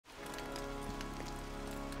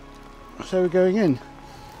So we're going in.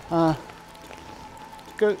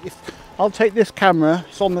 I'll take this camera,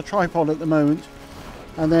 it's on the tripod at the moment,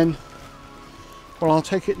 and then, well, I'll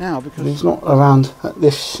take it now because he's not around at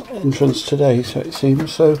this entrance today, so it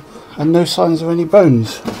seems, and no signs of any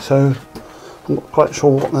bones, so I'm not quite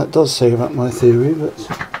sure what that does say about my theory, but...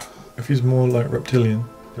 If he's more like reptilian...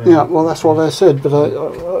 Yeah, well, that's what I said, but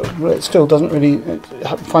it still doesn't really...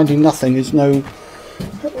 Finding nothing is no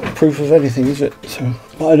proof of anything, is it? So,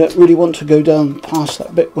 but I don't really want to go down past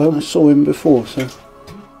that bit where I saw him before, so...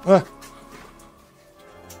 Where?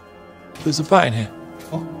 There's a bat in here.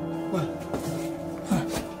 Oh, where? Oh.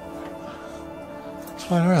 It's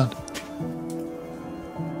flying around.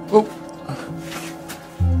 Oh!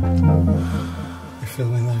 You're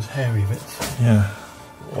filming those hairy bits. Yeah.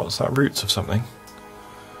 What's that, roots of something?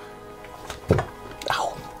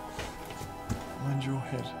 Ow! Mind your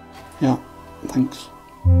head. Yeah, thanks.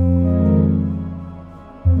 Are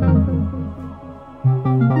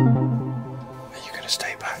you going to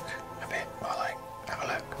stay back a bit while I have a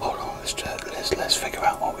look? Hold on, let's figure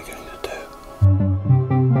out what we're going to do.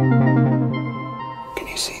 Can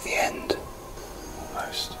you see the end?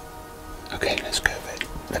 Almost. Okay, let's go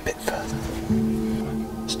a bit further.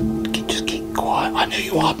 Just keep quiet. I know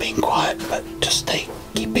you are being quiet, but just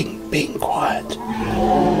keep being quiet. Okay,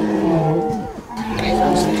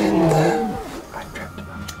 that's the end there.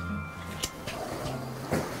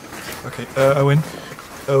 Okay, Owen.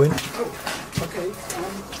 Owen. Okay.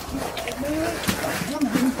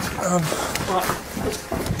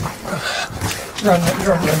 Run.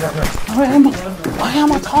 I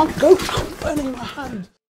am. I can't go. I'm burning my hand.